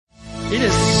It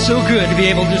is so good to be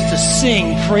able just to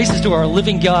sing praises to our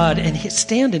living God and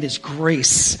stand in His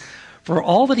grace for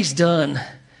all that He's done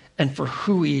and for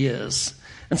who He is.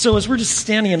 And so as we're just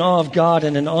standing in awe of God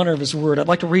and in honor of His word, I'd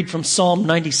like to read from Psalm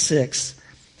 96.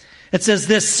 It says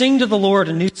this: "Sing to the Lord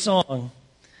a new song.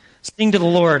 Sing to the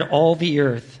Lord, all the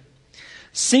earth.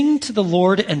 Sing to the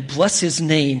Lord and bless His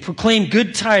name. Proclaim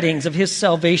good tidings of His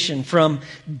salvation from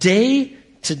day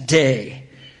to day.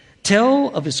 Tell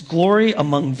of His glory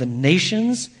among the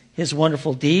nations, His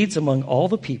wonderful deeds among all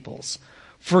the peoples.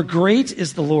 For great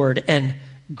is the Lord and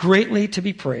greatly to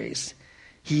be praised.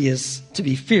 He is to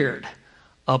be feared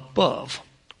above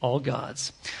all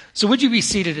gods." So would you be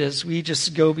seated as we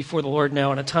just go before the Lord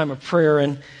now in a time of prayer.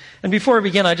 And before I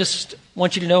begin, I just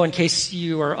want you to know, in case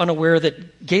you are unaware,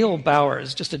 that Gail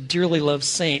Bowers, just a dearly loved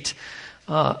saint,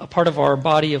 a part of our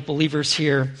body of believers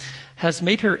here, has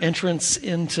made her entrance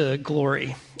into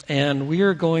glory. And we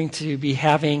are going to be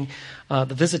having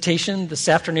the visitation this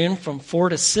afternoon from 4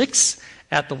 to 6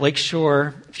 at the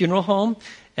Lakeshore Funeral Home.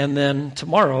 And then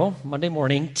tomorrow, Monday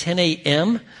morning, 10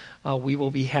 a.m., we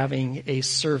will be having a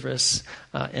service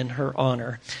in her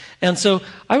honor. And so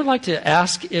I would like to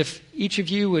ask if each of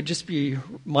you would just be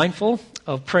mindful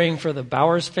of praying for the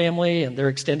Bowers family and their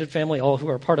extended family, all who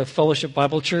are part of Fellowship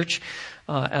Bible Church,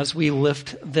 as we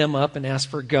lift them up and ask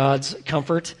for God's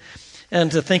comfort. And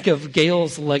to think of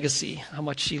Gail's legacy, how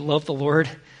much she loved the Lord,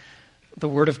 the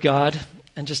Word of God,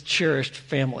 and just cherished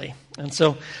family. And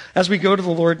so as we go to the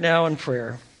Lord now in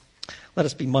prayer, let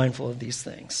us be mindful of these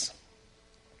things.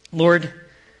 Lord,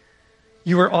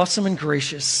 You are awesome and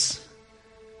gracious.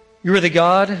 You are the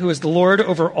God who is the Lord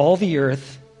over all the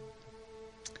earth,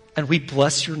 and we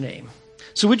bless Your name.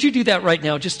 So would you do that right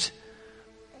now? Just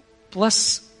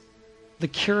bless the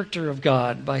character of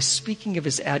God by speaking of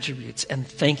His attributes and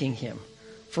thanking Him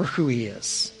for who He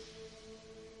is.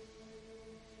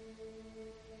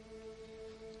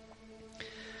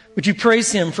 Would you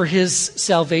praise Him for His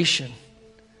salvation,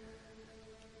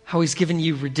 how He's given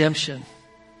you redemption,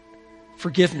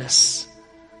 forgiveness,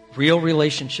 real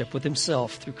relationship with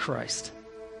Himself through Christ?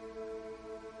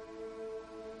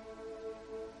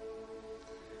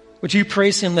 Would you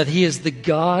praise Him that He is the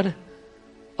God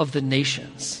of the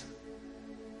nations,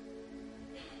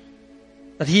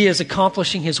 that He is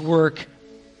accomplishing His work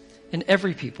in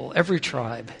every people, every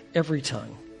tribe, every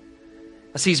tongue,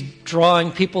 as He's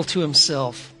drawing people to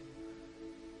Himself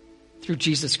through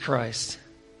Jesus Christ,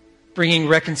 bringing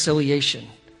reconciliation,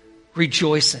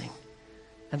 rejoicing,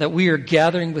 and that we are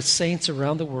gathering with saints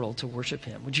around the world to worship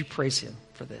Him. Would you praise Him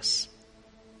for this?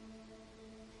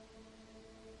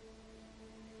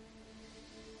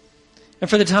 And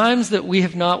for the times that we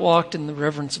have not walked in the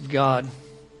reverence of God,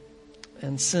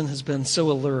 and sin has been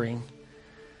so alluring,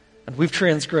 and we've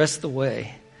transgressed the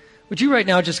way, would you right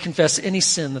now just confess any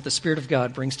sin that the Spirit of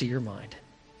God brings to your mind?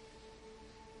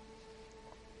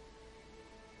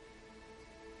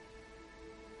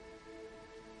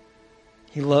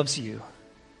 He loves you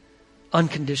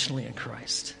unconditionally in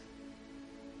Christ.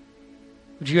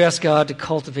 Would you ask God to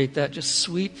cultivate that just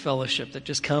sweet fellowship that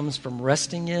just comes from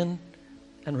resting in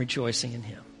and rejoicing in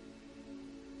Him?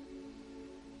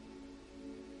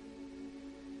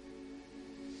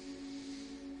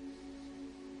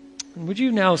 And would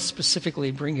you now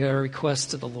specifically bring your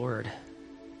request to the Lord?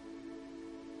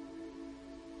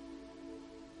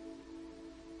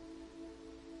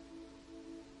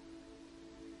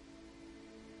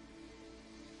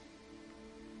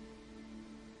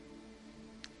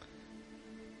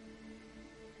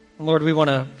 Lord, we want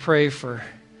to pray for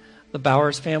the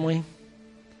Bowers family,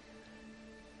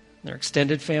 their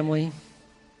extended family,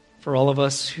 for all of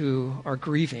us who are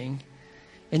grieving.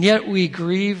 And yet we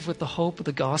grieve with the hope of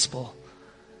the gospel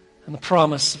and the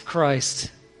promise of Christ.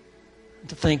 And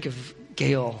to think of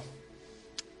Gail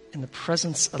in the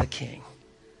presence of the King.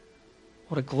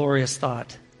 What a glorious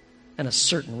thought and a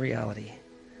certain reality.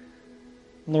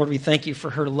 Lord, we thank You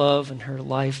for her love and her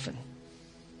life and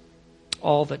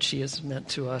all that she has meant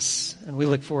to us. And we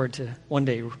look forward to one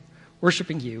day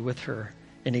worshiping You with her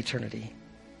in eternity.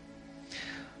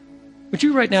 Would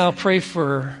you right now pray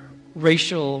for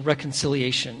racial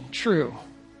reconciliation, true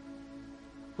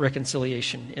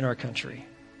reconciliation in our country?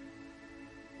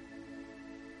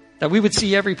 That we would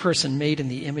see every person made in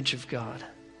the image of God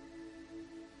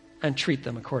and treat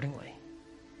them accordingly.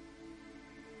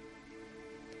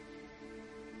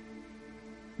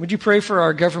 Would you pray for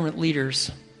our government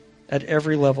leaders at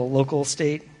every level, local,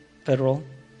 state, federal?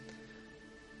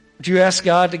 Would you ask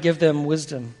God to give them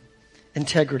wisdom,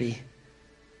 integrity,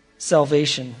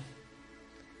 salvation,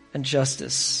 and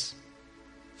justice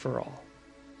for all?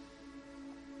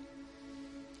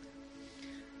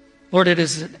 Lord, it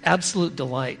is an absolute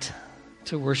delight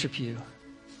to worship you.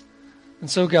 And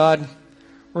so, God,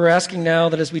 we're asking now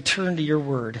that as we turn to your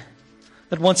word,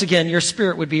 that once again your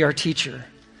Spirit would be our teacher,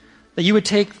 that you would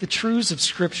take the truths of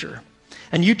Scripture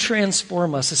and you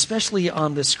transform us, especially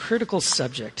on this critical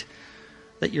subject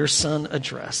that your Son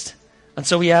addressed. And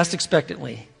so we ask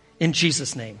expectantly, in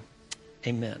Jesus' name,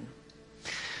 amen.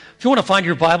 If you want to find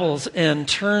your Bibles and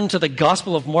turn to the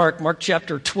Gospel of Mark, Mark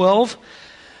chapter 12.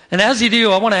 And as you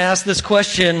do, I want to ask this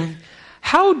question: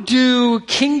 how do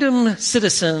kingdom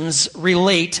citizens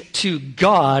relate to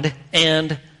God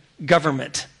and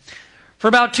government? For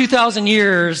about 2,000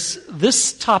 years,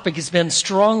 this topic has been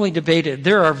strongly debated.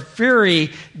 There are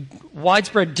very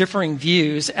widespread differing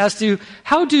views as to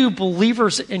how do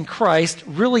believers in Christ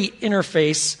really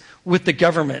interface with the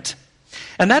government.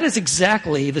 And that is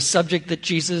exactly the subject that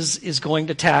Jesus is going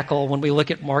to tackle when we look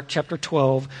at Mark chapter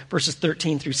 12, verses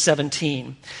 13 through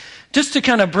 17. Just to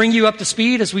kind of bring you up to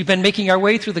speed as we've been making our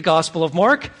way through the Gospel of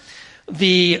Mark,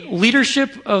 the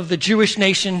leadership of the Jewish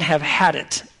nation have had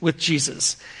it with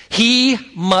Jesus. He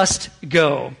must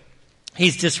go.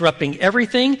 He's disrupting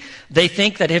everything. They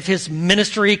think that if his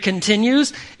ministry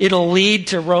continues, it'll lead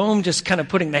to Rome just kind of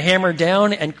putting the hammer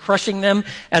down and crushing them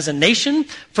as a nation.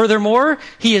 Furthermore,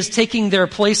 he is taking their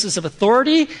places of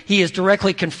authority. He is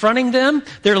directly confronting them.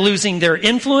 They're losing their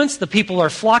influence. The people are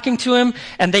flocking to him,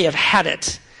 and they have had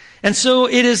it. And so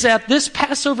it is at this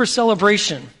Passover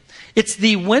celebration, it's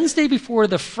the Wednesday before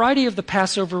the Friday of the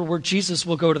Passover where Jesus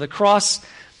will go to the cross,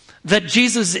 that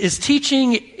Jesus is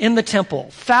teaching in the temple.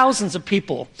 Thousands of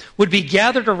people would be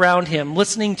gathered around him,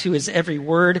 listening to his every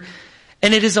word.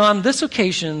 And it is on this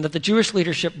occasion that the Jewish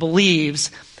leadership believes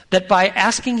that by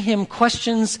asking him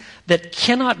questions that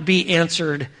cannot be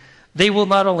answered, they will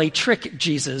not only trick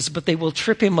Jesus, but they will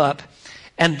trip him up,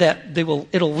 and that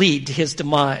it'll lead to his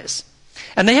demise.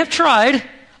 And they have tried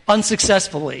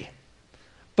unsuccessfully.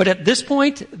 But at this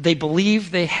point, they believe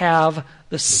they have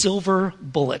the silver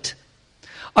bullet.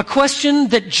 A question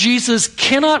that Jesus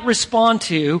cannot respond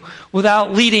to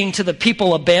without leading to the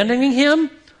people abandoning him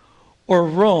or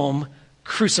Rome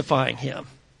crucifying him.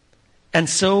 And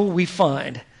so we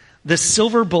find this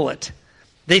silver bullet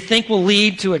they think will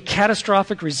lead to a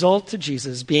catastrophic result to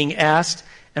Jesus being asked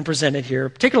and presented here.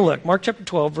 Take a look, Mark chapter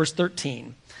 12, verse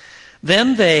 13.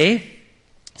 Then they,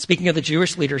 speaking of the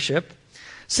Jewish leadership,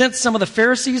 sent some of the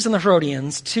Pharisees and the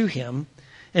Herodians to him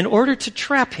in order to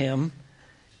trap him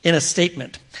in a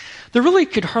statement. There really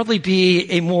could hardly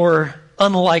be a more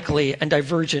unlikely and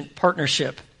divergent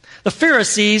partnership. The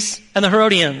Pharisees and the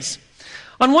Herodians.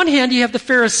 On one hand, you have the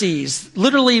Pharisees,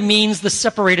 literally means the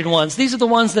separated ones. These are the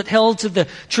ones that held to the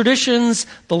traditions,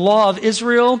 the law of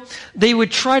Israel. They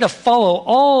would try to follow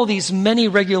all these many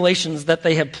regulations that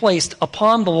they had placed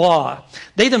upon the law.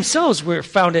 They themselves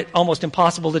found it almost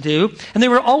impossible to do, and they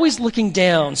were always looking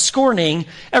down, scorning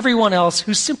everyone else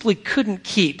who simply couldn't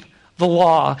keep the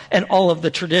law and all of the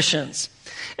traditions.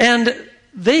 And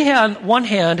they had, on one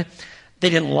hand, they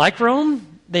didn't like Rome.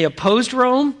 They opposed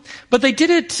Rome, but they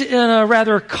did it in a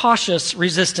rather cautious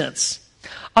resistance.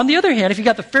 On the other hand, if you've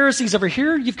got the Pharisees over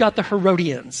here, you've got the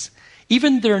Herodians.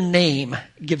 Even their name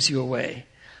gives you away.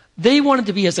 They wanted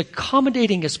to be as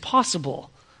accommodating as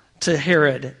possible to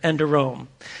Herod and to Rome.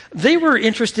 They were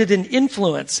interested in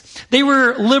influence. They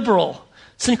were liberal,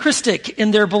 syncretic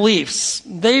in their beliefs.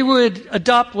 They would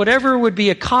adopt whatever would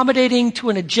be accommodating to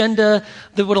an agenda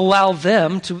that would allow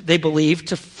them to, they believed,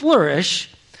 to flourish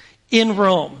in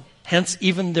Rome, hence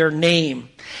even their name.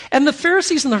 And the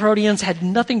Pharisees and the Herodians had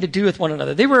nothing to do with one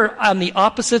another. They were on the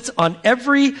opposites on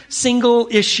every single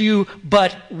issue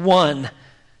but one.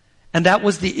 And that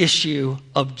was the issue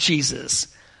of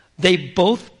Jesus. They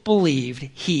both believed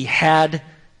he had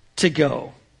to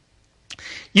go.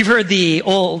 You've heard the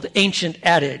old ancient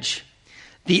adage,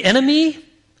 the enemy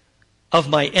of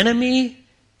my enemy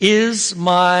is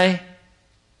my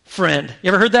friend. You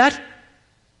ever heard that?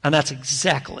 And that's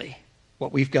exactly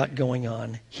what we've got going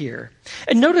on here.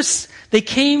 And notice they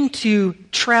came to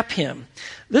trap him.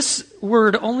 This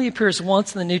word only appears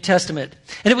once in the New Testament.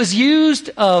 And it was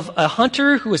used of a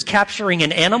hunter who was capturing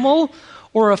an animal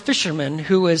or a fisherman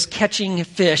who was catching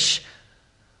fish.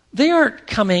 They aren't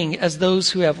coming as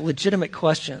those who have legitimate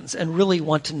questions and really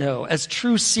want to know, as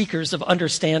true seekers of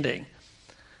understanding.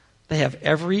 They have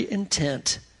every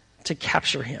intent to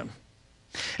capture him.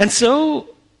 And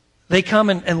so they come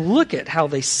and look at how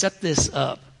they set this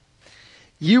up.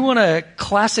 You want a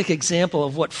classic example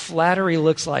of what flattery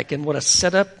looks like and what a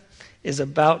setup is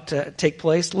about to take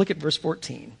place? Look at verse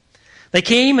 14. They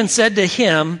came and said to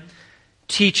him,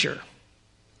 "Teacher,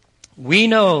 we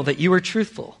know that you are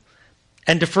truthful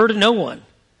and defer to no one.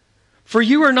 For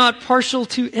you are not partial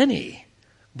to any,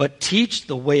 but teach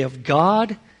the way of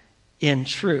God in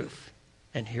truth.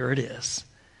 And here it is.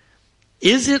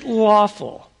 Is it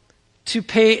lawful to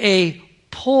pay a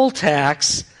poll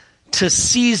tax to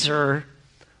Caesar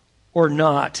or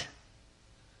not?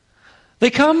 They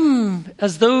come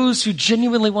as those who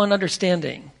genuinely want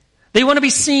understanding. They want to be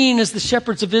seen as the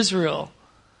shepherds of Israel.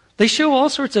 They show all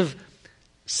sorts of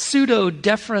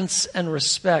pseudo-deference and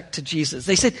respect to Jesus.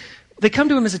 They come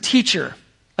to him as a teacher,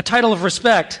 a title of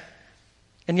respect,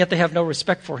 and yet they have no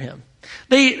respect for him.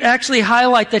 They actually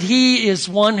highlight that he is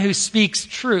one who speaks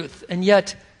truth, and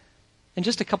yet in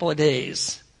just a couple of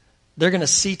days, they're going to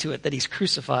see to it that he's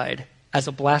crucified as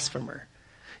a blasphemer.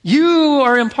 You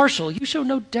are impartial. You show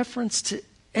no deference to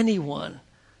anyone.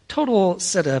 Total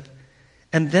setup.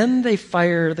 And then they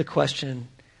fire the question,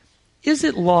 is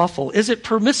it lawful, is it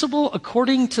permissible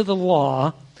according to the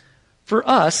law for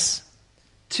us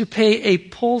to pay a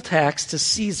poll tax to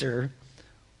Caesar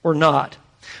or not?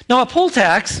 Now, a poll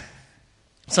tax,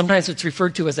 sometimes it's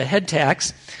referred to as a head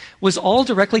tax, was all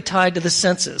directly tied to the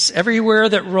census. Everywhere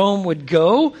that Rome would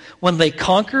go, when they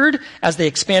conquered, as they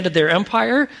expanded their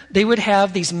empire, they would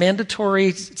have these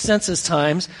mandatory census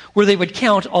times where they would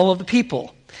count all of the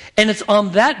people. And it's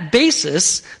on that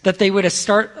basis that they would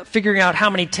start figuring out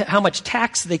how much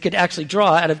tax they could actually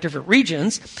draw out of different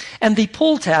regions. And the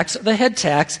poll tax, the head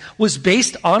tax, was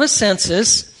based on a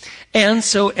census. And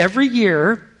so every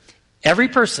year, every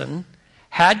person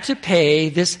had to pay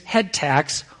this head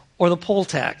tax or the poll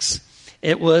tax.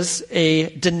 It was a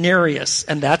denarius,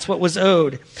 and that's what was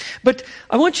owed. But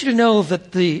I want you to know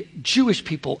that the Jewish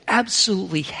people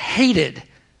absolutely hated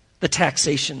the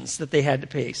taxations that they had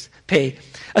to pay,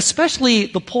 especially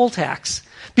the poll tax,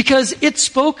 because it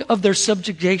spoke of their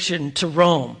subjugation to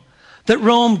Rome, that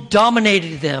Rome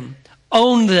dominated them,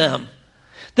 owned them,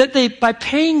 that by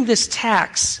paying this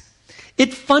tax,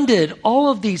 it funded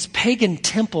all of these pagan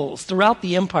temples throughout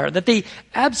the empire that they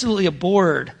absolutely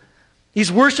abhorred.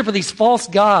 These worship of these false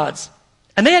gods.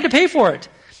 And they had to pay for it.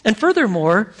 And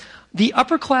furthermore, the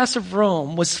upper class of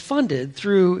Rome was funded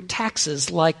through taxes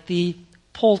like the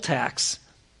poll tax.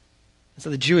 And so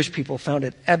the Jewish people found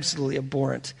it absolutely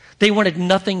abhorrent. They wanted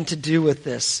nothing to do with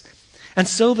this. And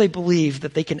so they believe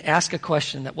that they can ask a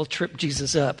question that will trip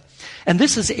Jesus up. And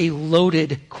this is a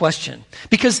loaded question.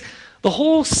 Because the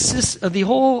whole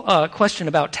question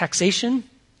about taxation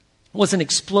was an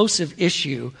explosive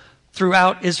issue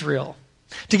throughout Israel.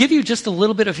 To give you just a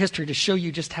little bit of history to show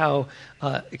you just how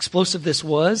explosive this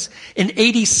was, in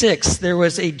 86, there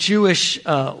was a Jewish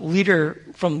leader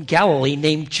from Galilee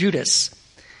named Judas.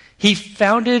 He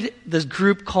founded this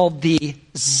group called the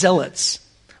Zealots.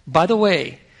 By the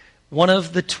way, one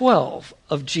of the 12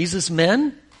 of Jesus'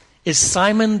 men is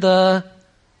Simon the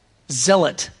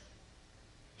Zealot.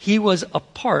 He was a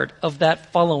part of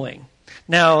that following.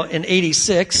 Now, in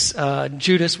 86,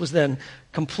 Judas was then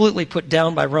completely put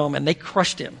down by Rome, and they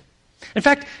crushed him. In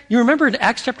fact, you remember in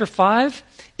Acts chapter 5,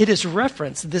 it is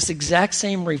referenced, this exact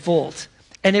same revolt,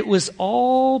 and it was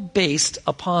all based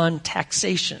upon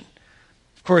taxation.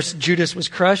 Of course, Judas was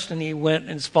crushed, and he went,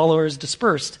 and his followers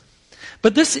dispersed.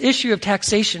 But this issue of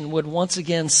taxation would once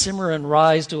again simmer and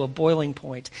rise to a boiling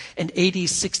point in AD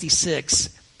 66,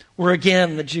 where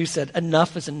again the Jews said,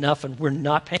 enough is enough, and we're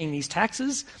not paying these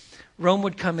taxes. Rome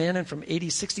would come in, and from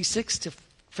AD 66 to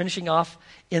finishing off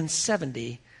in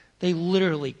 70, they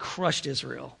literally crushed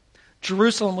Israel.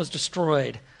 Jerusalem was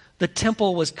destroyed. The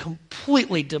temple was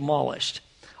completely demolished.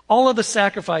 All of the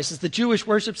sacrifices, the Jewish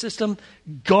worship system,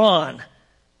 gone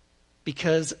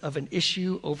because of an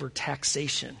issue over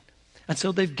taxation. And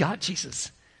so they've got Jesus.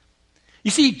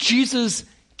 You see, Jesus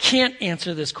can't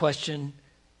answer this question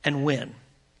and win.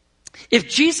 If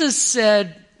Jesus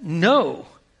said, no,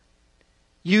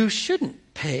 you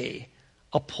shouldn't pay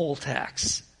a poll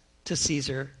tax to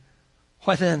Caesar,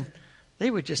 why then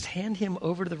they would just hand him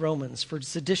over to the Romans for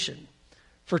sedition,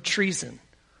 for treason,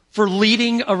 for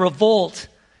leading a revolt.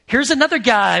 Here's another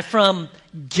guy from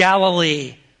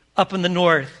Galilee up in the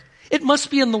north. It must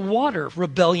be in the water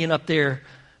rebellion up there,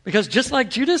 because just like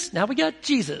Judas, now we got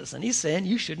Jesus, and he's saying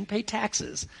you shouldn't pay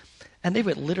taxes. And they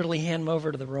would literally hand him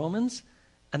over to the Romans,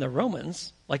 and the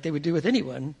Romans, like they would do with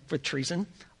anyone for treason,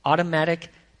 automatic,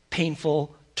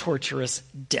 painful, torturous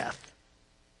death.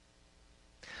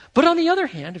 But on the other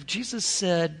hand, if Jesus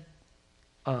said,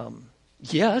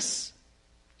 yes,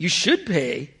 you should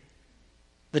pay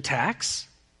the tax,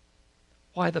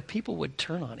 why, the people would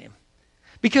turn on him.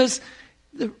 Because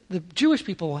the Jewish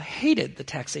people hated the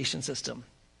taxation system.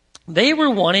 They were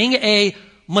wanting a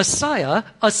Messiah,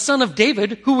 a son of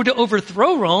David, who would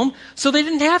overthrow Rome, so they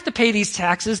didn't have to pay these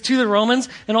taxes to the Romans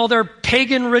and all their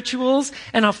pagan rituals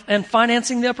and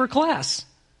financing the upper class.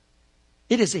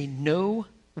 It is a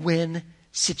no-win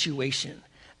situation.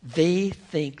 They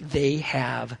think they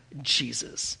have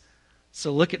Jesus.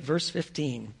 So look at verse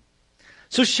 15.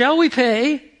 So shall we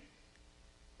pay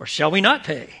or shall we not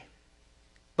pay?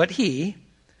 But he,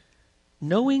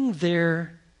 knowing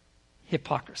their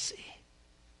hypocrisy.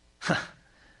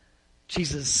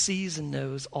 Jesus sees and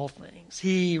knows all things.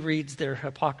 He reads their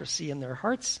hypocrisy in their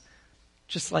hearts,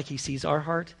 just like he sees our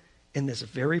heart in this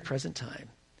very present time.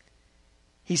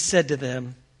 He said to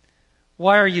them,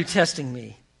 why are you testing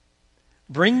me?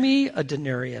 Bring me a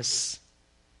denarius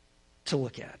to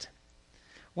look at.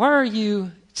 Why are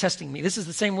you testing me? This is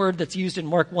the same word that's used in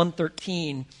Mark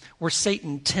 1:13, where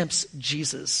Satan tempts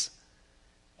Jesus.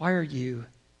 Why are you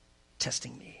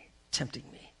testing me, tempting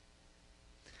me?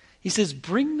 He says,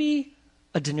 bring me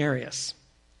a denarius.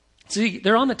 See,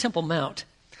 they're on the Temple Mount.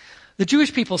 The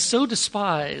Jewish people so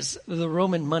despise the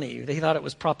Roman money. They thought it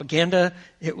was propaganda.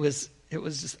 It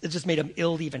just made them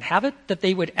ill to even have it, that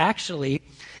they would actually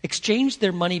exchange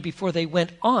their money before they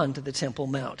went on to the Temple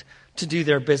Mount to do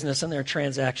their business and their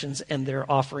transactions and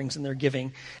their offerings and their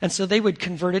giving. And so they would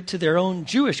convert it to their own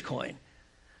Jewish coin.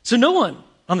 So no one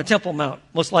on the Temple Mount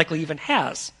most likely even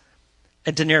has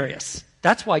a denarius.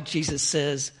 That's why Jesus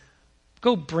says,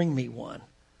 go bring me one.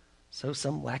 So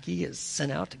some lackey is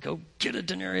sent out to go get a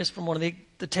denarius from one of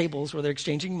the tables where they're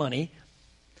exchanging money.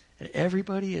 And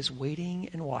everybody is waiting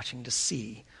and watching to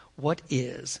see what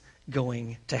is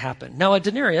going to happen. Now, a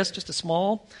denarius, just a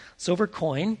small silver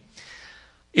coin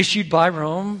issued by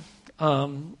Rome.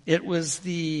 It was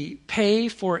the pay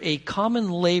for a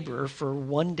common labor for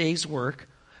one day's work.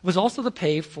 It was also the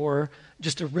pay for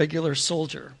just a regular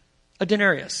soldier, a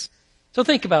denarius. So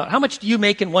think about how much do you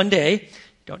make in one day? You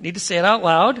don't need to say it out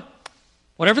loud.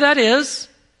 Whatever that is,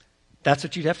 that's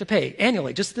what you'd have to pay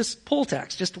annually. Just this poll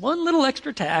tax, just one little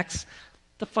extra tax,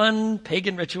 the fun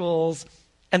pagan rituals,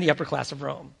 and the upper class of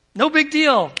Rome. No big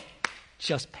deal.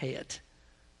 Just pay it.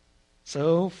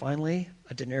 So finally,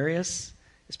 a denarius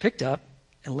is picked up,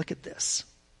 and look at this.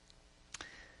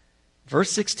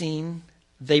 Verse 16,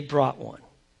 they brought one.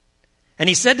 And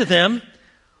he said to them,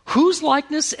 whose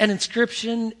likeness and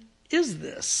inscription is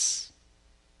this?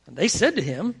 And they said to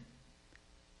him,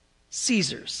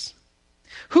 Caesar's.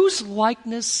 Whose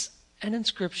likeness and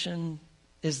inscription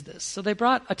is this? So they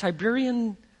brought a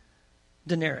Tiberian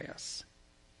denarius.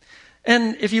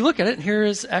 And if you look at it, and here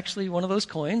is actually one of those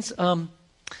coins. On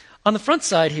the front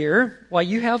side here, why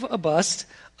you have a bust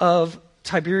of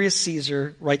Tiberius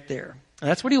Caesar right there. And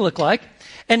that's what he looked like.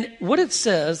 And what it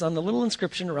says on the little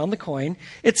inscription around the coin,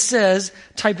 it says,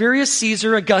 Tiberius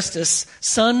Caesar Augustus,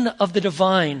 son of the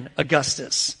divine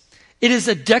Augustus. It is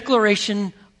a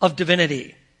declaration of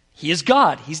divinity. He is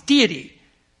God. He's deity.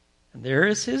 And there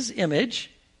is his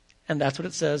image. And that's what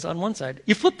it says on one side.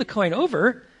 You flip the coin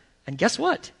over, and guess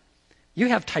what? You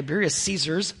have Tiberius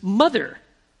Caesar's mother,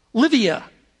 Livia.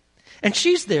 And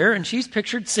she's there, and she's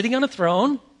pictured sitting on a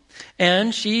throne.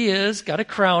 And she is got a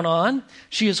crown on.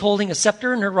 She is holding a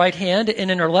scepter in her right hand,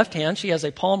 and in her left hand she has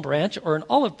a palm branch or an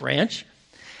olive branch.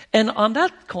 And on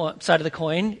that side of the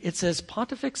coin, it says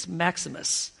Pontifex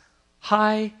Maximus,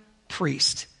 High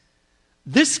Priest.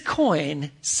 This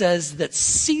coin says that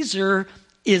Caesar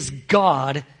is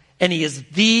God, and he is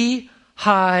the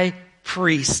high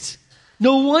priest.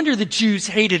 No wonder the Jews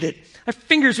hated it. Their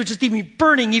fingers would just be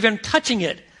burning even touching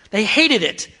it. They hated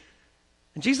it.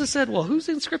 And Jesus said, well, whose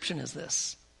inscription is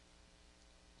this?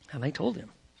 And they told him,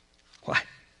 why,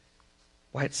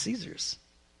 it's Caesar's.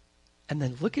 And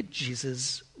then look at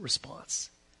Jesus' response.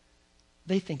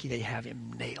 They think they have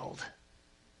him nailed.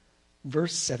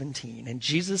 Verse 17, and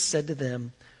Jesus said to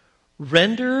them,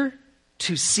 render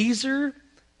to Caesar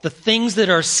the things that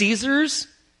are Caesar's,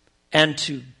 and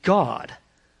to God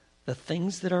the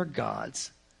things that are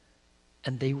God's.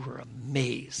 And they were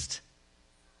amazed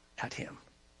at him.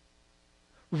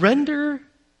 Render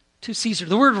to Caesar.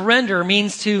 The word render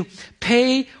means to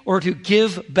pay or to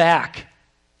give back.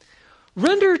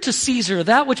 Render to Caesar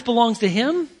that which belongs to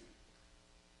him,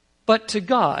 but to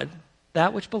God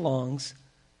that which belongs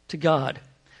to God.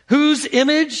 Whose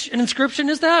image and inscription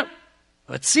is that?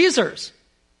 Well, it's Caesar's.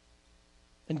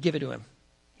 Then give it to him.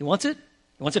 He wants it.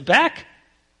 He wants it back.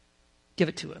 Give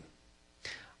it to him.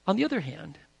 On the other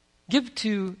hand, give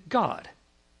to God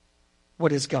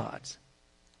what is God's.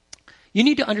 You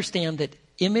need to understand that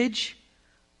image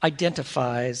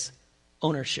identifies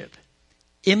ownership.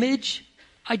 Image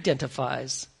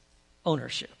identifies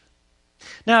ownership.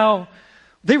 Now,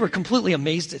 they were completely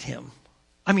amazed at him.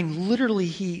 I mean, literally,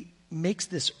 he makes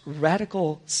this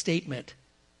radical statement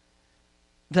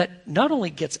that not only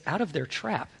gets out of their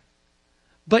trap,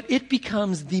 but it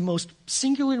becomes the most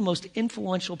singular, most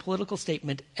influential political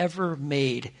statement ever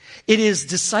made. It is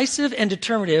decisive and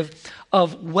determinative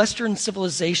of Western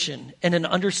civilization and an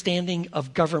understanding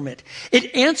of government.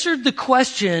 It answered the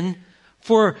question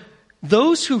for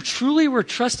those who truly were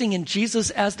trusting in Jesus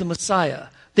as the Messiah.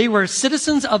 They were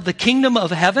citizens of the kingdom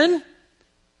of heaven,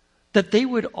 that they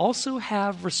would also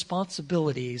have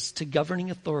responsibilities to governing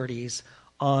authorities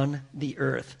on the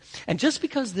earth. And just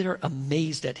because they're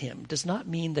amazed at him does not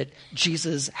mean that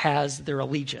Jesus has their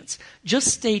allegiance. Just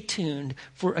stay tuned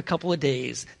for a couple of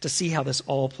days to see how this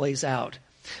all plays out.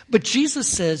 But Jesus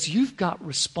says you've got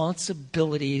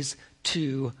responsibilities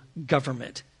to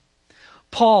government.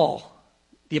 Paul,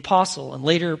 the apostle, and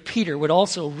later Peter would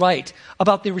also write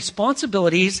about the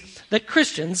responsibilities that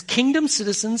Christians, kingdom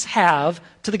citizens, have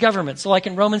to the government. So like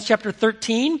in Romans chapter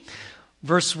 13,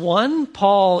 verse 1,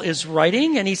 Paul is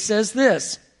writing, and he says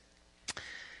this.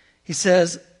 He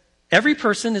says, every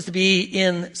person is to be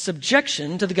in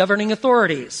subjection to the governing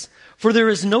authorities, for there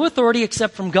is no authority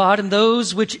except from God, and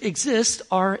those which exist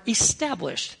are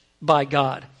established by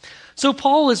God. So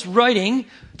Paul is writing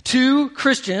to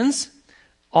Christians,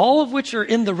 all of which are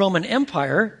in the Roman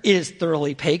Empire. It is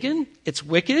thoroughly pagan. It's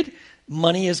wicked.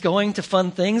 Money is going to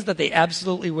fund things that they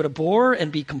absolutely would abhor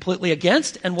and be completely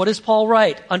against. And what does Paul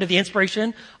write? Under the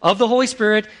inspiration of the Holy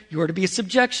Spirit, you are to be a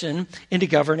subjection into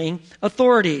governing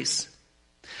authorities.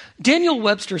 Daniel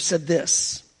Webster said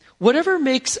this: whatever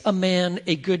makes a man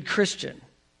a good Christian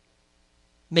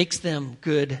makes them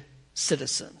good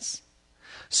citizens.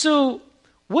 So,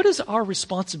 what is our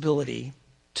responsibility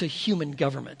to human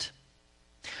government?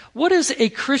 What is a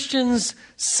Christian's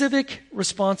civic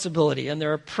responsibility and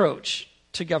their approach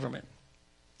to government?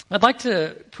 I'd like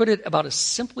to put it about as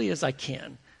simply as I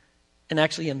can, and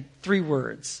actually in 3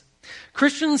 words.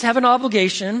 Christians have an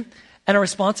obligation and a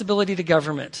responsibility to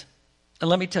government. And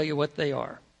let me tell you what they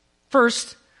are.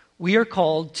 First, we are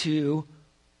called to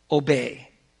obey.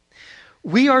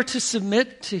 We are to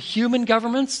submit to human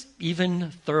governments,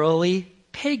 even thoroughly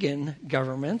pagan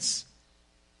governments,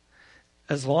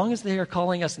 as long as they are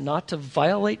calling us not to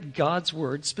violate God's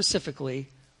word specifically.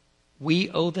 We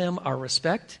owe them our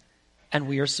respect, and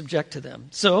we are subject to them.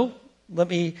 So, let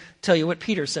me tell you what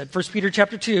Peter said. 1 Peter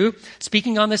chapter 2,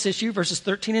 speaking on this issue, verses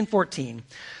 13 and 14.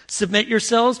 Submit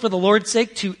yourselves for the Lord's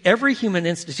sake to every human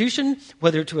institution,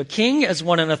 whether to a king as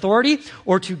one in authority,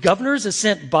 or to governors as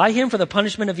sent by him for the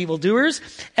punishment of evildoers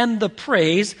and the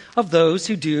praise of those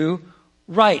who do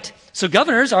right. So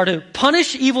governors are to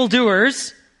punish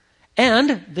evildoers,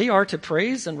 and they are to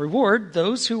praise and reward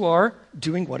those who are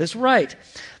doing what is right.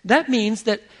 That means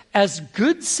that as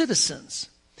good citizens,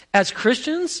 as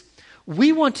Christians,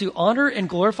 we want to honor and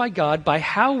glorify God by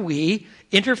how we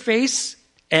interface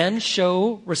and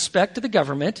show respect to the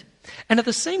government. And at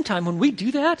the same time, when we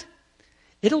do that,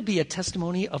 it'll be a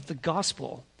testimony of the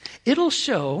gospel. It'll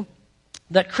show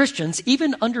that Christians,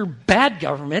 even under bad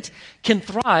government, can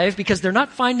thrive because they're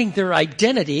not finding their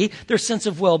identity, their sense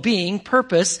of well-being,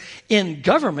 purpose in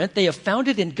government. They have found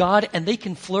it in God, and they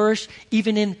can flourish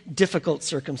even in difficult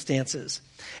circumstances.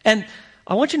 And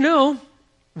I want you to know,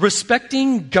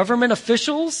 respecting government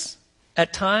officials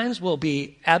at times will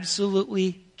be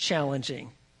absolutely challenging.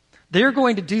 They're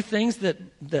going to do things that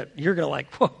you're going to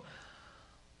like, whoa,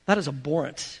 that is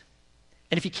abhorrent.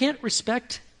 And if you can't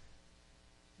respect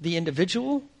the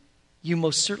individual, you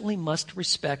most certainly must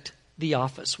respect the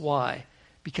office. Why?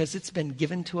 Because it's been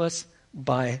given to us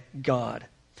by God.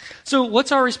 So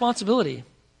what's our responsibility?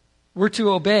 We're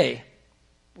to obey.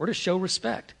 We're to show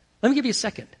respect. Let me give you a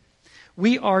second.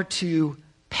 We are to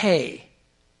pay.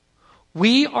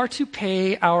 We are to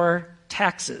pay our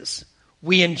taxes.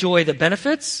 We enjoy the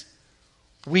benefits.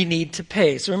 We need to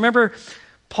pay. So remember,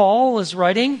 Paul is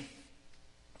writing.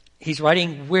 He's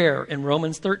writing where? In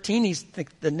Romans 13.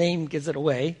 The name gives it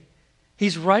away.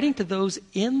 He's writing to those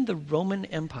in the Roman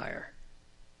Empire.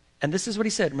 And this is what he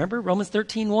said. Remember Romans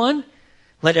 13:1?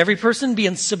 Let every person be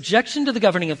in subjection to the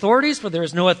governing authorities, for there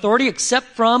is no authority except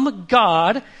from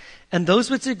God, and those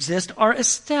which exist are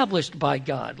established by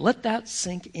God. Let that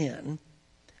sink in.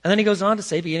 And then he goes on to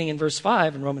say, beginning in verse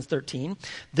 5 in Romans 13,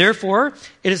 therefore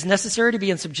it is necessary to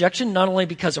be in subjection not only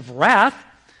because of wrath,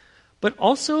 but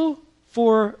also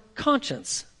for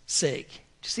conscience sake.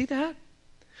 Do you see that?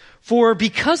 For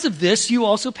because of this, you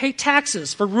also pay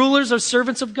taxes, for rulers are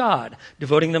servants of God,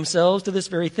 devoting themselves to this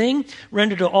very thing.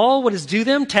 Render to all what is due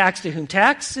them, tax to whom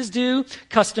tax is due,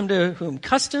 custom to whom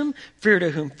custom, fear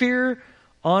to whom fear,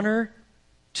 honor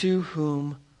to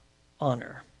whom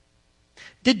honor.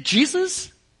 Did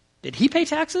he pay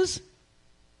taxes?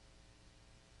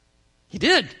 He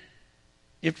did.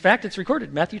 In fact, it's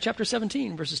recorded, Matthew chapter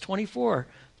 17, verses 24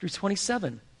 through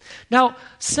 27. Now,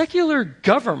 secular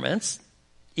governments,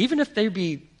 even if they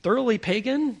be thoroughly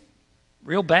pagan,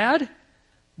 real bad,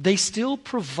 they still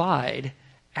provide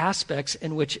aspects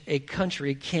in which a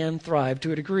country can thrive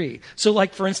to a degree. So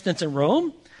like, for instance, in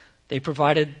Rome, they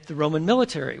provided the Roman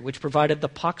military, which provided the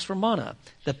Pax Romana,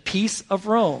 the peace of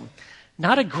Rome.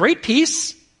 Not a great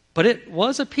peace, but it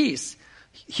was a peace.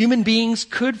 Human beings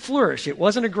could flourish. It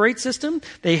wasn't a great system.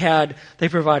 They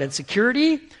provided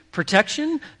security,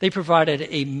 protection. They provided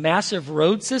a massive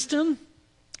road system.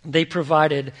 They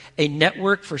provided a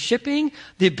network for shipping,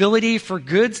 the ability for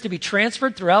goods to be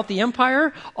transferred throughout the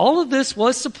empire. All of this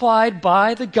was supplied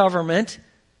by the government,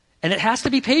 and it has to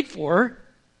be paid for.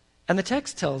 And the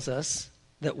text tells us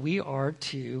that we are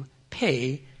to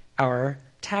pay our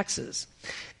taxes.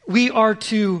 We are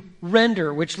to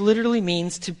render, which literally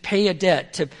means to pay a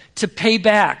debt, to pay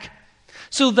back.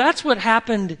 So that's what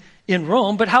happened in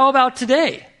Rome, but how about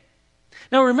today?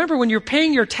 Now remember, when you're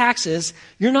paying your taxes,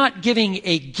 you're not giving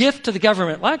a gift to the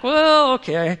government, like, well,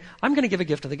 okay, I'm going to give a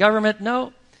gift to the government.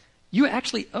 No, you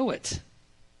actually owe it.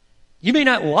 You may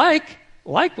not like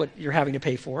what you're having to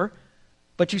pay for,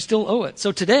 but you still owe it.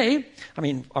 So today,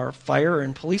 our fire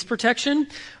and police protection,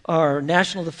 our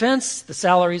national defense, the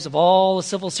salaries of all the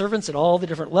civil servants at all the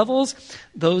different levels,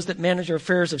 those that manage our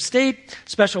affairs of state,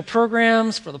 special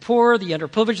programs for the poor, the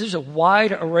underprivileged, there's a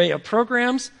wide array of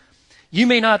programs. You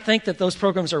may not think that those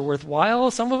programs are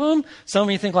worthwhile, some of them. Some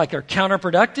of you think like they're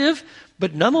counterproductive.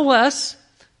 But nonetheless,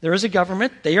 there is a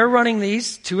government. They are running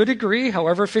these to a degree,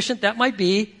 however efficient that might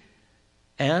be,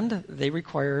 and they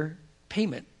require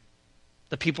payment.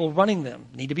 The people running them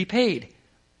need to be paid.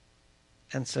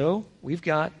 And so we've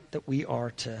got that we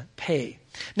are to pay.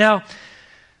 Now,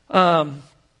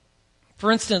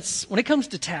 for instance, when it comes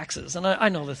to taxes, and I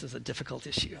know this is a difficult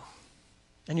issue,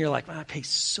 and you're like, I pay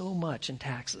so much in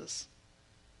taxes.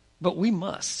 But we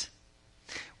must.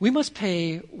 We must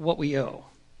pay what we owe.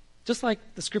 Just like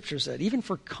the scripture said, even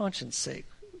for conscience sake.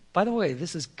 By the way,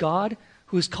 this is God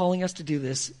who is calling us to do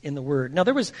this in the Word. Now,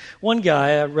 there was one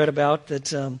guy I read about that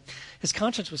his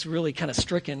conscience was really kind of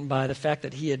stricken by the fact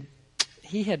that he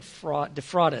had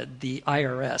defrauded the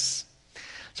IRS.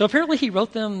 So apparently he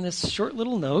wrote them this short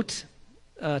little note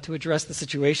to address the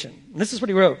situation. And this is what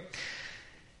he wrote.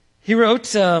 He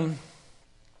wrote,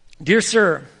 Dear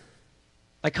Sir,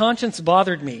 my conscience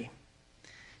bothered me.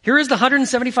 Here is the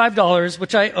 $175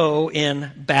 which I owe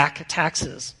in back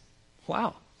taxes.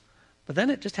 Wow. But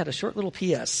then it just had a short little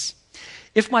P.S.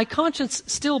 If my conscience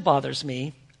still bothers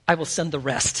me, I will send the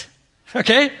rest.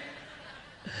 Okay?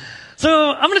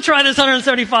 So I'm going to try this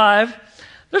 175.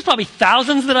 There's probably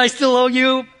thousands that I still owe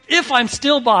you. If I'm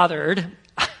still bothered,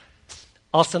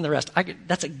 I'll send the rest.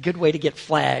 That's a good way to get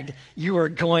flagged. You are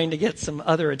going to get some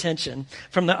other attention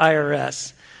from the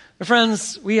IRS. But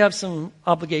friends, we have some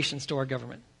obligations to our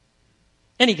government.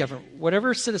 Any government,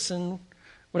 whatever citizen,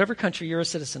 whatever country you're a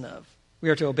citizen of. We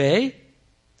are to obey,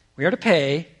 we are to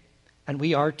pay, and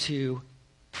we are to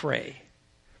pray.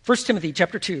 1 Timothy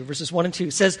chapter 2, verses 1 and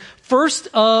 2 says, First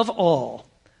of all,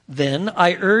 then,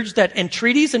 I urge that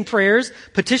entreaties and prayers,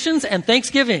 petitions and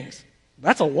thanksgivings,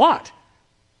 that's a lot,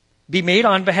 be made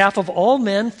on behalf of all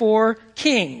men for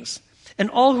kings and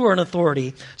all who are in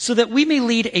authority, so that we may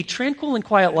lead a tranquil and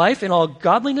quiet life in all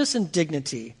godliness and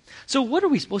dignity. So what are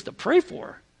we supposed to pray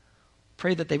for?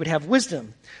 Pray that they would have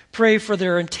wisdom. Pray for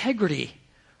their integrity.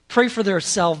 Pray for their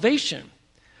salvation.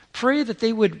 Pray that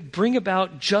they would bring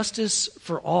about justice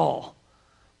for all.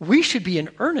 We should be in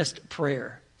earnest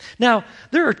prayer. Now,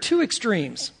 there are two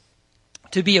extremes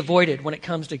to be avoided when it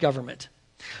comes to government.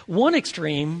 One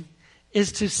extreme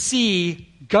is to see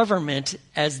government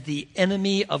as the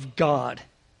enemy of God.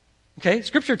 Okay?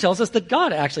 Scripture tells us that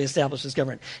God actually establishes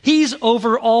government. He's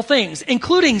over all things,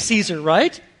 including Caesar,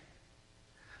 right?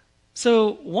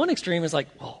 So one extreme is like,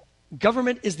 well,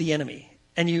 government is the enemy,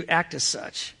 and you act as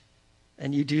such,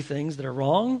 and you do things that are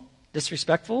wrong,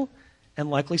 disrespectful, and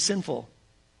likely sinful.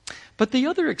 But the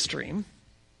other extreme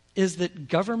is that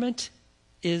government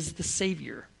is the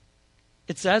Savior.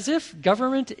 It's as if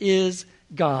government is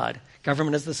God.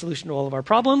 Government is the solution to all of our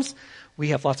problems. We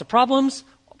have lots of problems.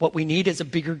 What we need is a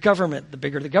bigger government. The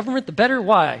bigger the government, the better.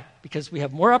 Why? Because we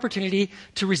have more opportunity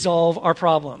to resolve our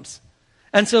problems.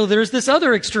 And so there's this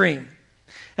other extreme.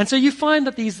 And so you find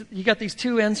that you got these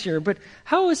two ends here. But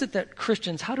how is it that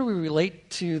Christians, how do we relate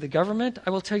to the government? I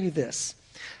will tell you this.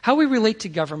 How we relate to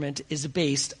government is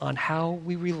based on how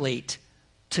we relate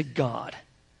to God.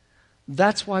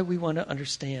 That's why we want to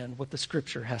understand what the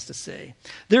Scripture has to say.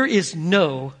 There is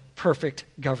no perfect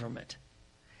government.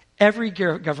 Every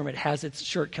government has its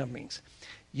shortcomings.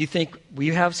 You think we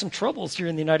have some troubles here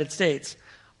in the United States.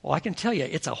 Well, I can tell you,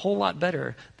 it's a whole lot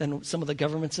better than some of the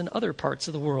governments in other parts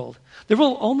of the world. There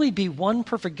will only be one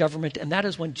perfect government, and that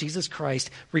is when Jesus Christ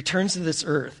returns to this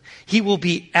earth. He will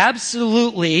be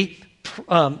it'll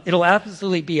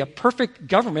absolutely be a perfect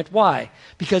government. Why?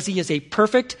 Because he is a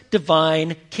perfect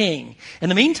divine king. In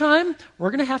the meantime,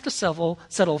 we're going to have to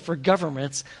settle for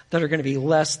governments that are going to be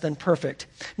less than perfect.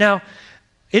 Now,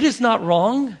 it is not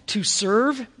wrong to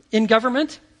serve in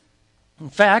government. In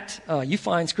fact, you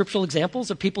find scriptural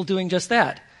examples of people doing just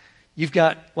that. You've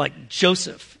got like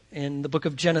Joseph in the book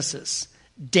of Genesis,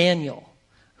 Daniel,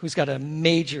 who's got a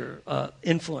major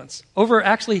influence over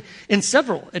actually in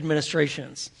several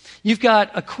administrations. You've got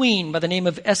a queen by the name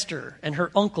of Esther and her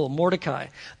uncle Mordecai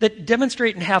that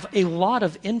demonstrate and have a lot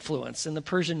of influence in the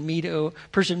Persian Medo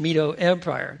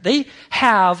Empire. They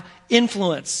have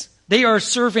influence. They are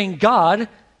serving God,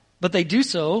 but they do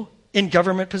so in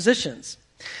government positions.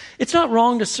 It's not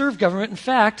wrong to serve government. In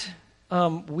fact,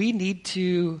 we need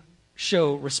to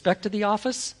show respect to the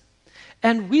office.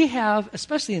 And we have,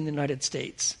 especially in the United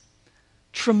States,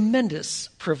 tremendous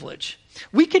privilege.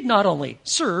 We could not only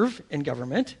serve in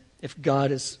government, if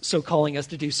God is so calling us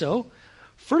to do so.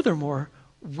 Furthermore,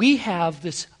 we have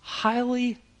this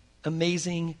highly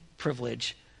amazing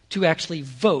privilege to actually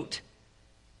vote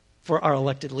for our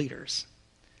elected leaders.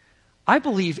 I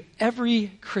believe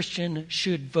every Christian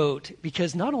should vote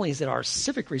because not only is it our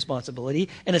civic responsibility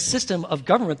and a system of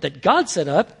government that God set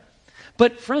up,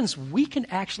 but friends, we can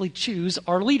actually choose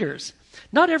our leaders.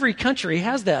 Not every country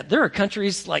has that. There are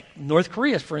countries like North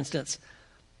Korea, for instance,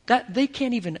 that they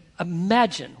can't even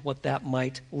imagine what that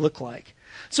might look like.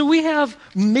 So we have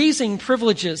amazing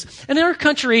privileges. And in our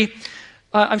country,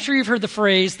 I'm sure you've heard the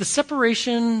phrase, the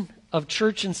separation of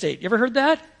church and state. You ever heard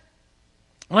that?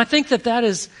 And I think that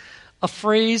is a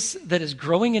phrase that is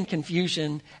growing in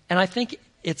confusion, and I think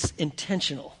it's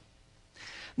intentional.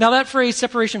 Now, that phrase,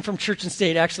 separation from church and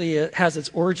state, actually has its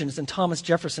origins in Thomas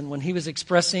Jefferson when he was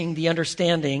expressing the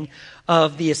understanding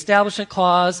of the Establishment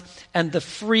Clause and the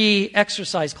Free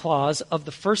Exercise Clause of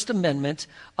the First Amendment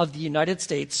of the United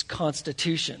States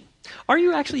Constitution. Are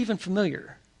you actually even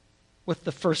familiar with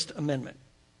the First Amendment?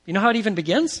 You know how it even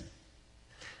begins?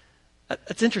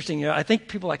 It's interesting. I think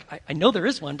people are like, I know there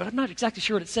is one, but I'm not exactly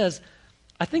sure what it says.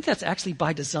 I think that's actually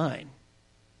by design.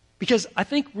 Because I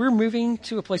think we're moving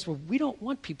to a place where we don't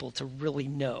want people to really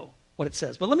know what it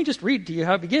says. But let me just read to you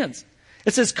how it begins.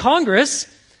 It says, Congress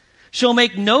shall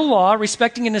make no law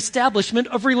respecting an establishment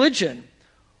of religion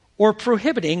or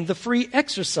prohibiting the free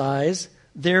exercise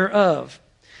thereof.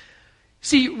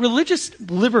 See, religious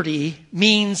liberty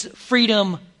means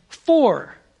freedom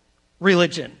for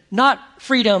religion, not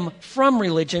freedom from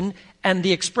religion and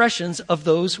the expressions of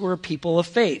those who are people of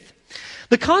faith.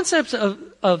 The concept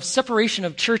of separation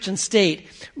of church and state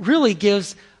really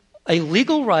gives a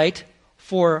legal right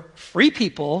for free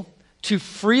people to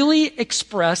freely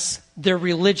express their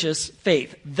religious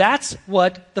faith. That's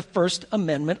what the First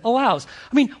Amendment allows.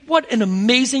 I mean, what an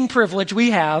amazing privilege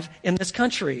we have in this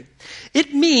country.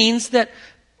 It means that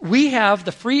we have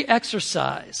the free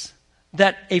exercise,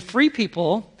 that a free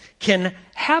people can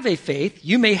have a faith,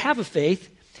 you may have a faith,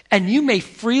 and you may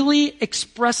freely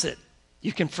express it.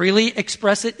 You can freely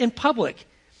express it in public,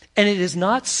 and it is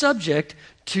not subject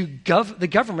to the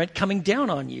government coming down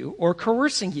on you or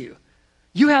coercing you.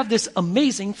 You have this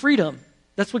amazing freedom.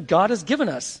 That's what God has given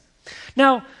us.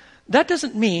 Now, that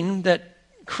doesn't mean that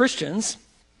Christians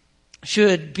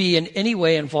should be in any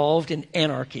way involved in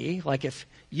anarchy, like if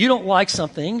you don't like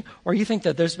something, or you think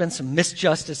that there's been some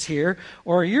misjustice here,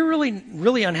 or you're really,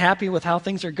 really unhappy with how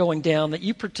things are going down, that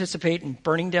you participate in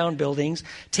burning down buildings,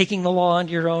 taking the law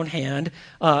into your own hand.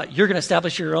 You're going to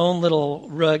establish your own little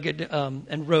rugged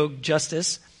and rogue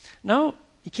justice. No,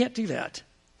 you can't do that.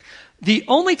 The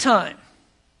only time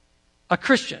a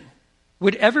Christian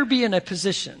would ever be in a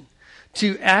position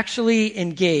to actually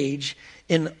engage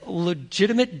in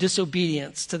legitimate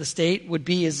disobedience to the state would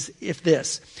be as if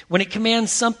this, when it commands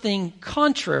something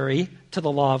contrary to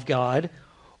the law of God,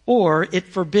 or it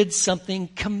forbids something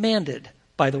commanded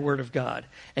by the word of God.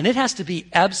 And it has to be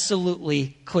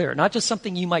absolutely clear, not just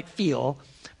something you might feel,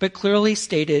 but clearly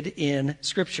stated in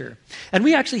Scripture. And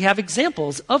we actually have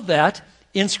examples of that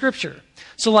in Scripture.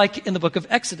 So like in the book of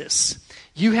Exodus,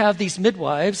 you have these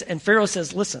midwives, and Pharaoh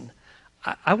says, listen,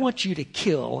 I want you to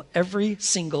kill every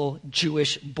single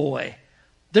Jewish boy.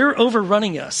 They're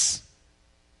overrunning us.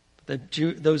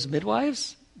 Those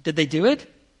midwives, did they do it?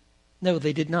 No,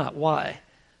 they did not. Why?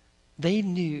 They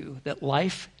knew that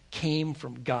life came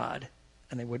from God,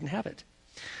 and they wouldn't have it.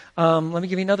 Let me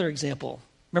give you another example.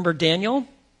 Remember Daniel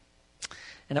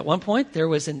And at one point, there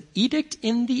was an edict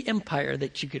in the empire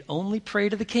that you could only pray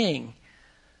to the king.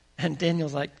 And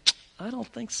Daniel's like, I don't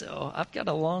think so. I've got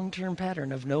a long-term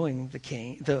pattern of knowing the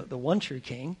king, the one true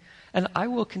king, and I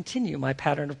will continue my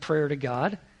pattern of prayer to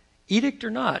God, edict or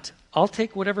not. I'll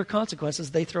take whatever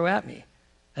consequences they throw at me.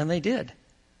 And they did.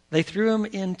 They threw him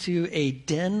into a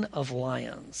den of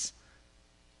lions,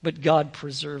 but God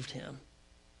preserved him.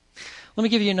 Let me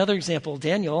give you another example.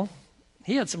 Daniel,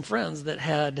 he had some friends that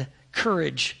had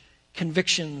courage,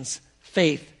 convictions,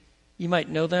 faith. You might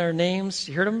know their names.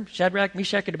 You heard them? Shadrach,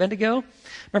 Meshach, and Abednego.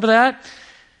 Remember that?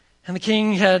 And the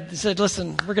king had said,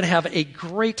 listen, we're going to have a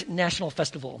great national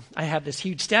festival. I have this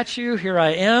huge statue. Here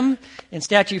I am in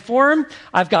statue form.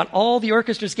 I've got all the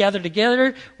orchestras gathered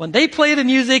together. When they play the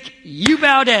music, you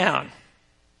bow down.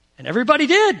 And everybody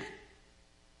did,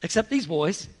 except these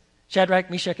boys, Shadrach,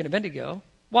 Meshach, and Abednego.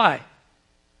 Why?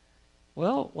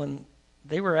 Well, when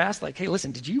they were asked, like, hey,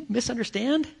 listen, did you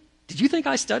misunderstand? Did you think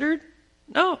I stuttered?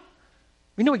 No.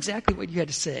 We know exactly what you had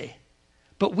to say.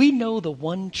 But we know the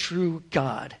one true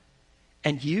God.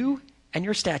 And you and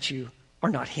your statue are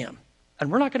not him.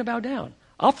 And we're not going to bow down.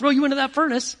 I'll throw you into that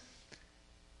furnace.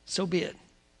 So be it.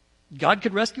 God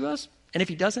could rescue us. And if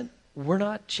he doesn't, we're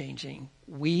not changing.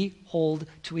 We hold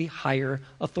to a higher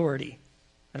authority.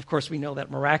 And of course, we know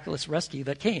that miraculous rescue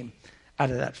that came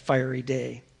out of that fiery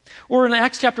day. Or in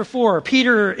Acts chapter 4,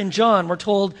 Peter and John were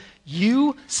told,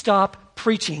 you stop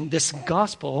preaching this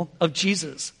gospel of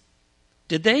Jesus.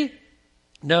 Did they?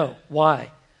 No.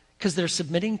 Why? Because they're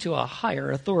submitting to a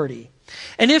higher authority.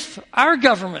 And if our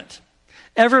government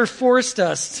ever forced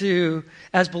us to,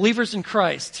 as believers in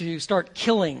Christ, to start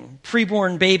killing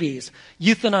preborn babies,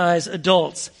 euthanize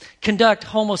adults, conduct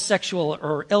homosexual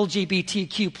or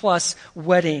LGBTQ plus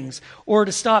weddings, or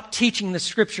to stop teaching the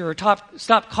scripture, or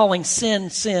stop calling sin,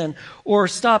 sin, or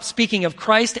stop speaking of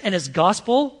Christ and his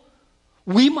gospel,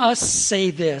 we must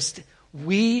say this.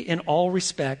 We, in all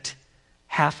respect,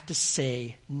 have to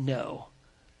say no,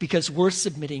 because we're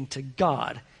submitting to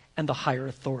God and the higher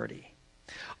authority.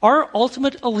 Our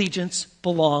ultimate allegiance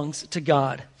belongs to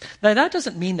God. Now, that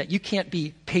doesn't mean that you can't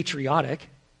be patriotic.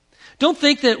 Don't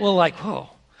think that,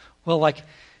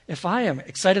 if I am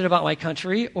excited about my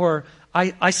country, or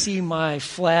I see my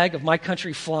flag of my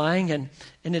country flying and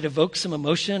it evokes some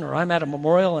emotion, or I'm at a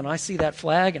memorial and I see that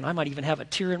flag and I might even have a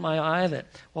tear in my eye that,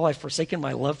 I've forsaken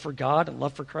my love for God and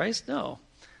love for Christ. No.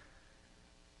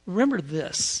 Remember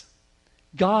this.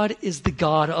 God is the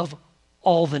God of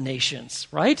all the nations,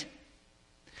 right?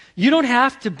 You don't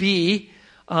have to be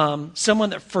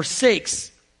someone that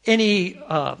forsakes any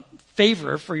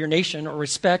favor for your nation or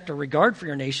respect or regard for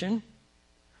your nation.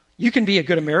 You can be a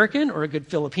good American or a good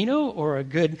Filipino or a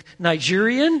good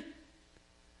Nigerian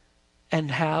and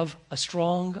have a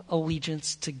strong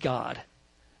allegiance to God.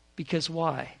 Because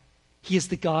why? He is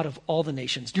the God of all the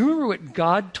nations. Do you remember what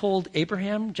God told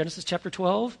Abraham, Genesis chapter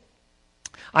 12?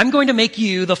 I'm going to make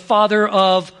you the father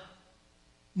of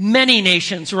many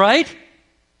nations, right?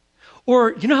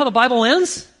 Or, you know how the Bible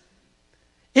ends?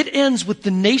 It ends with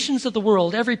the nations of the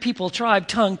world, every people, tribe,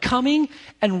 tongue, coming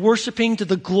and worshiping to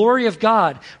the glory of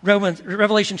God.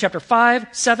 Revelation chapter 5,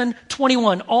 7,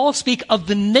 21, all speak of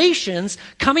the nations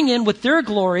coming in with their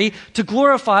glory to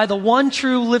glorify the one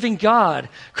true living God.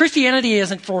 Christianity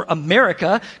isn't for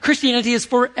America. Christianity is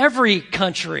for every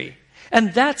country.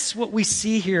 And that's what we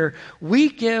see here. We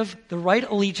give the right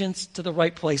allegiance to the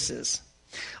right places.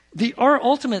 Our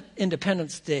ultimate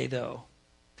Independence Day, though,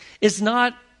 is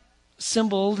not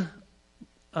symboled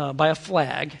by a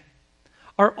flag.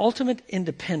 Our ultimate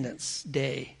Independence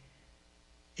Day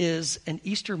is an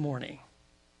Easter morning,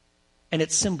 and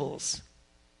its symbols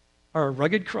are a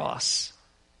rugged cross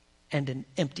and an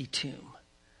empty tomb.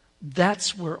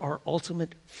 That's where our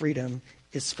ultimate freedom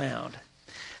is found.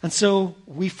 And so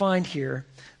we find here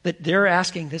that they're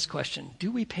asking this question,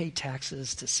 do we pay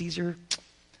taxes to Caesar?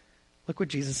 Look what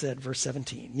Jesus said, verse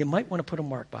 17. You might want to put a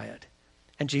mark by it.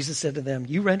 And Jesus said to them,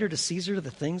 you render to Caesar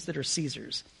the things that are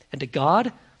Caesar's, and to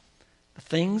God the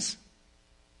things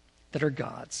that are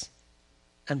God's.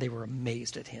 And they were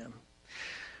amazed at him.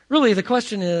 Really, the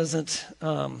question isn't,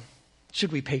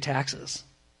 should we pay taxes?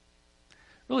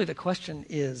 Really, the question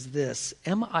is this,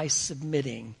 am I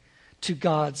submitting to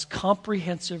God's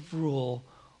comprehensive rule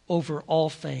over all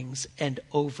things and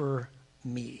over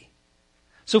me?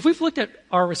 So if we've looked at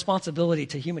our responsibility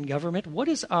to human government, what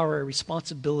is our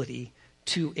responsibility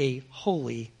to a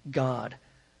holy God?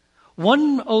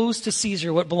 One owes to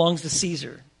Caesar what belongs to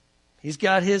Caesar. He's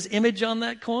got his image on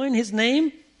that coin, his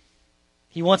name.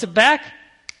 He wants it back.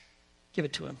 Give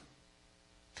it to him.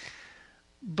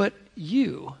 But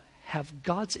you have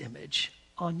God's image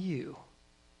on you.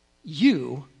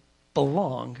 You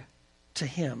belong to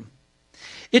him.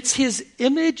 It's his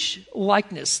image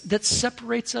likeness that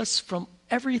separates us from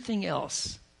everything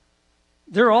else.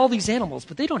 There are all these animals,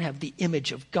 but they don't have the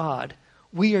image of God.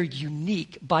 We are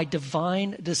unique by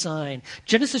divine design.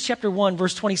 Genesis chapter 1,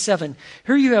 verse 27.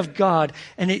 Here you have God,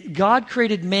 and God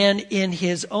created man in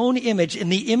his own image. In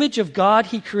the image of God,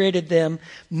 he created them.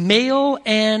 Male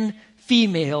and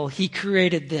female, he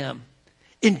created them.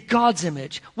 In God's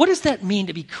image. What does that mean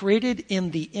to be created in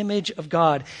the image of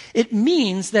God? It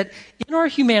means that in our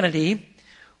humanity,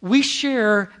 we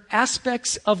share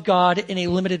aspects of God in a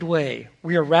limited way.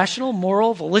 We are rational,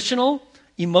 moral, volitional,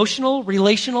 emotional,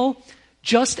 relational,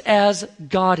 just as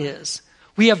God is.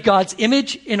 We have God's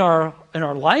image in our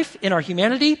life, in our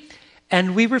humanity,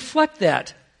 and we reflect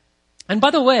that. And by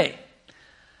the way,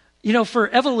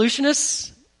 for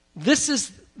evolutionists, this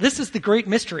is the great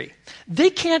mystery. They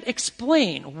can't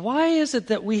explain why is it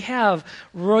that we have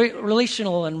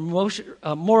relational and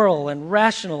moral and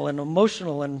rational and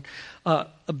emotional and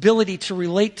ability to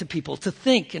relate to people, to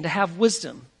think and to have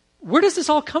wisdom. Where does this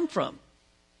all come from?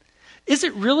 Is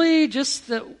it really just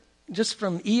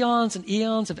from eons and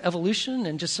eons of evolution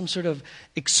and just some sort of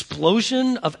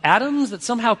explosion of atoms that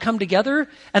somehow come together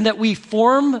and that we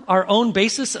form our own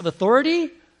basis of authority?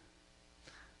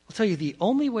 I'll tell you, the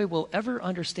only way we'll ever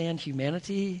understand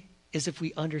humanity is if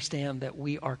we understand that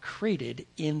we are created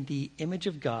in the image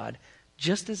of God,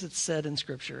 just as it's said in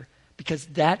Scripture, because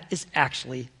that is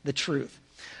actually the truth.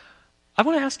 I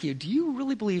want to ask you, do you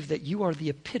really believe that you are the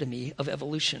epitome of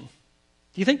evolution?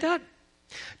 Do you think that?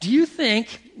 Do you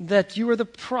think that you are the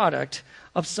product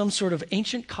of some sort of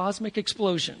ancient cosmic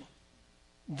explosion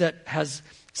that has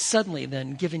suddenly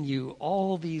then given you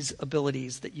all these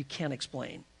abilities that you can't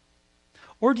explain?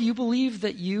 Or do you believe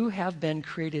that you have been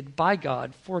created by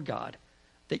God for God,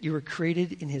 that you were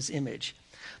created in his image?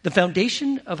 The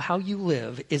foundation of how you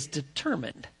live is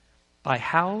determined by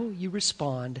how you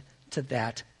respond to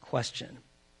that question.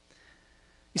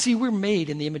 You see, we're made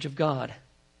in the image of God.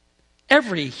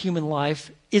 Every human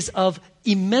life is of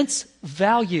immense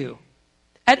value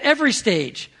at every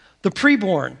stage. The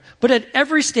preborn, but at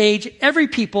every stage, every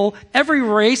people, every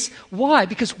race. Why?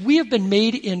 Because we have been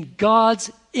made in God's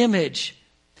image.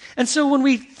 And so when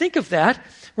we think of that,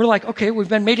 we're like, okay, we've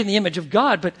been made in the image of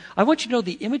God, but I want you to know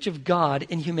the image of God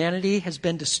in humanity has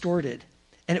been distorted.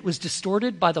 And it was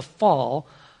distorted by the fall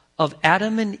of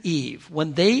Adam and Eve.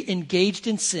 When they engaged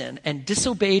in sin and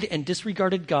disobeyed and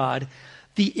disregarded God,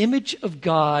 the image of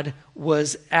God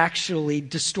was actually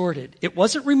distorted. It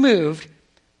wasn't removed,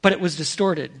 but it was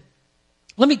distorted.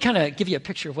 Let me kind of give you a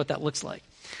picture of what that looks like.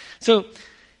 So,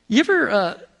 you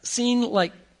ever seen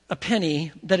like a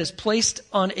penny that is placed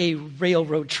on a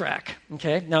railroad track?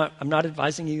 Okay, now I'm not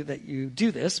advising you that you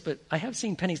do this, but I have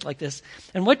seen pennies like this.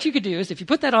 And what you could do is if you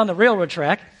put that on the railroad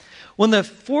track, when the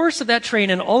force of that train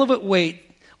and all of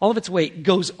its weight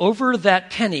goes over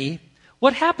that penny,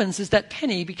 what happens is that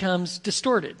penny becomes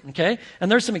distorted, okay? And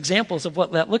there's some examples of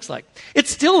what that looks like.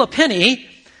 It's still a penny,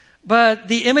 but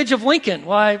the image of Lincoln,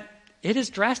 why, it is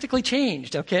drastically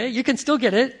changed, okay? You can still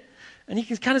get it, and you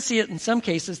can kind of see it in some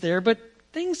cases there, but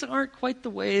things aren't quite the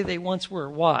way they once were.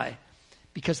 Why?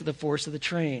 Because of the force of the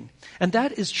train. And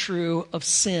that is true of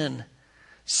sin.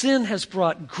 Sin has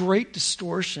brought great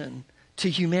distortion to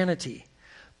humanity.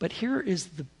 But here is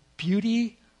the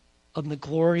beauty of the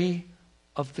glory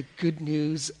of the good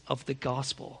news of the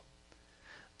gospel.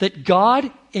 That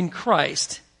God in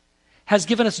Christ has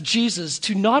given us Jesus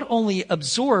to not only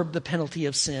absorb the penalty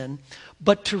of sin,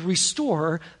 but to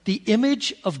restore the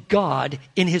image of God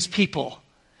in his people.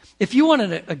 If you want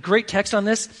a great text on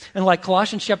this, and like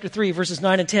Colossians chapter 3, verses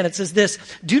 9 and 10, it says this: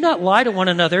 "Do not lie to one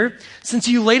another, since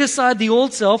you laid aside the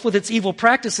old self with its evil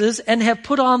practices and have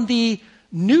put on the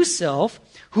new self,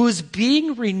 who is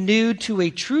being renewed to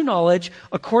a true knowledge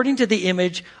according to the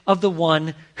image of the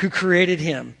one who created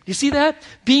him." Do you see that?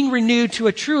 Being renewed to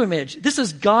a true image. This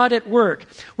is God at work.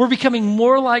 We're becoming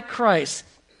more like Christ.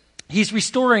 He's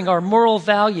restoring our moral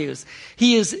values.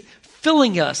 He is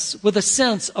filling us with a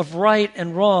sense of right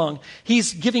and wrong.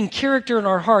 He's giving character in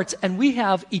our hearts, and we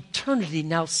have eternity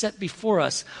now set before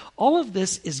us. All of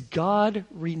this is God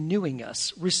renewing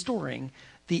us, restoring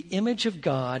the image of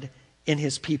God in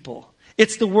his people.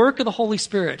 It's the work of the Holy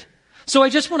Spirit. So I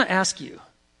just want to ask you,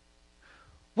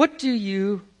 what do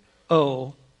you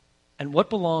owe and what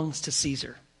belongs to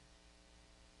Caesar?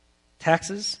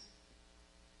 Taxes,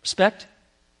 respect,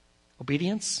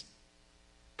 obedience,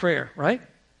 prayer, right?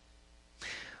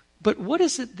 But what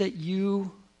is it that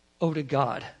you owe to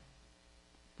God?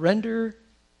 Render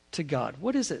to God.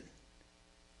 What is it?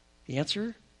 The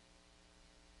answer?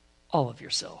 All of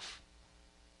yourself.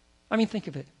 I mean, think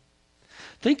of it.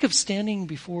 Think of standing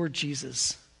before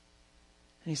Jesus.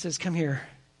 And he says, come here.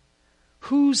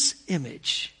 Whose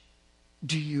image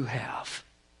do you have?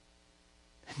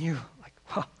 And you're like,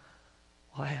 well,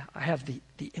 I have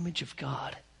the image of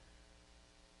God.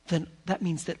 Then that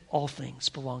means that all things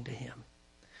belong to him.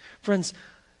 Friends,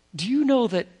 do you know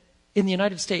that in the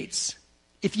United States,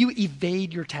 if you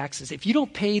evade your taxes, if you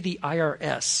don't pay the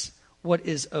IRS what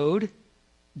is owed,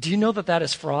 do you know that that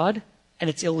is fraud and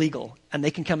it's illegal and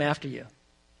they can come after you?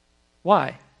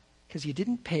 Why? Because you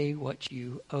didn't pay what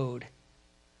you owed.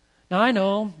 Now, I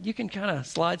know you can kind of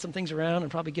slide some things around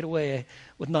and probably get away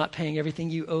with not paying everything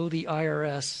you owe the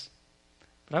IRS.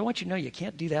 But I want you to know you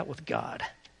can't do that with God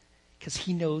because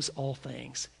he knows all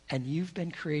things. And you've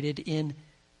been created in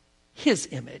his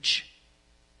image.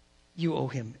 You owe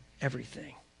him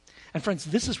everything. And friends,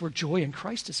 this is where joy in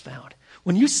Christ is found.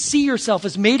 When you see yourself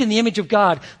as made in the image of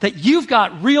God, that you've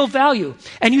got real value,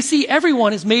 and you see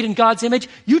everyone is made in God's image,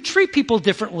 you treat people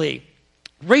differently.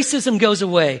 Racism goes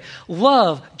away.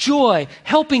 Love, joy,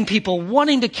 helping people,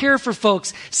 wanting to care for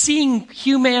folks, seeing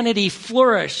humanity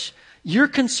flourish. You're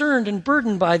concerned and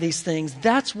burdened by these things.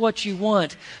 That's what you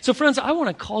want. So friends, I want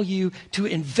to call you to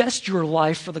invest your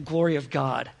life for the glory of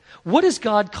God. What is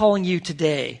God calling you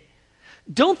today?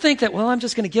 Don't think that, well, I'm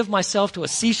just going to give myself to a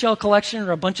seashell collection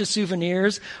or a bunch of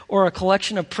souvenirs or a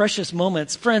collection of precious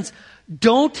moments. Friends,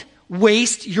 don't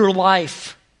waste your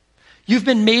life. You've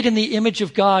been made in the image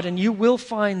of God, and you will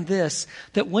find this,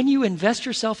 that when you invest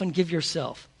yourself and give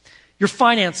yourself, your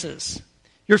finances,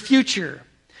 your future,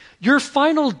 your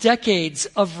final decades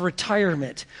of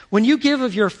retirement, when you give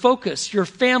of your focus, your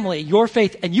family, your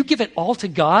faith, and you give it all to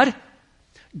God,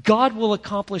 God will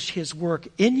accomplish his work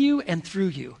in you and through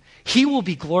you. He will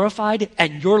be glorified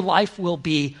and your life will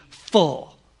be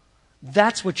full.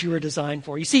 That's what you were designed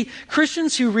for. You see,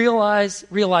 Christians who realize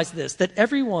this, that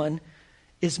everyone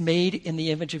is made in the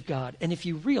image of God. And if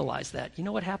you realize that, you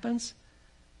know what happens?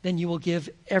 Then you will give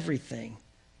everything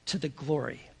to the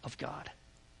glory of God.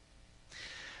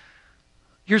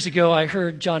 Years ago, I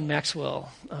heard John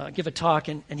Maxwell give a talk,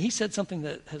 and he said something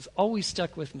that has always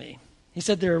stuck with me. He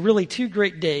said there are really two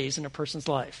great days in a person's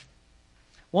life.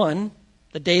 One,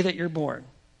 the day that you're born,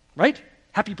 right?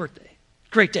 Happy birthday.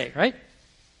 Great day, right?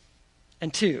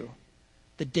 And two,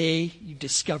 the day you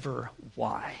discover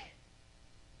why.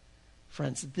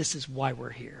 Friends, this is why we're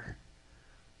here.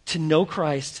 To know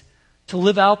Christ, to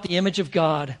live out the image of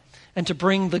God, and to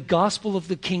bring the gospel of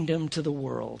the kingdom to the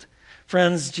world.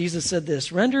 Friends, Jesus said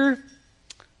this, render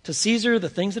to Caesar the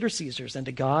things that are Caesar's, and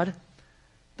to God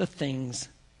the things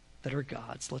that are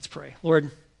God's. Let's pray.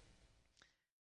 Lord,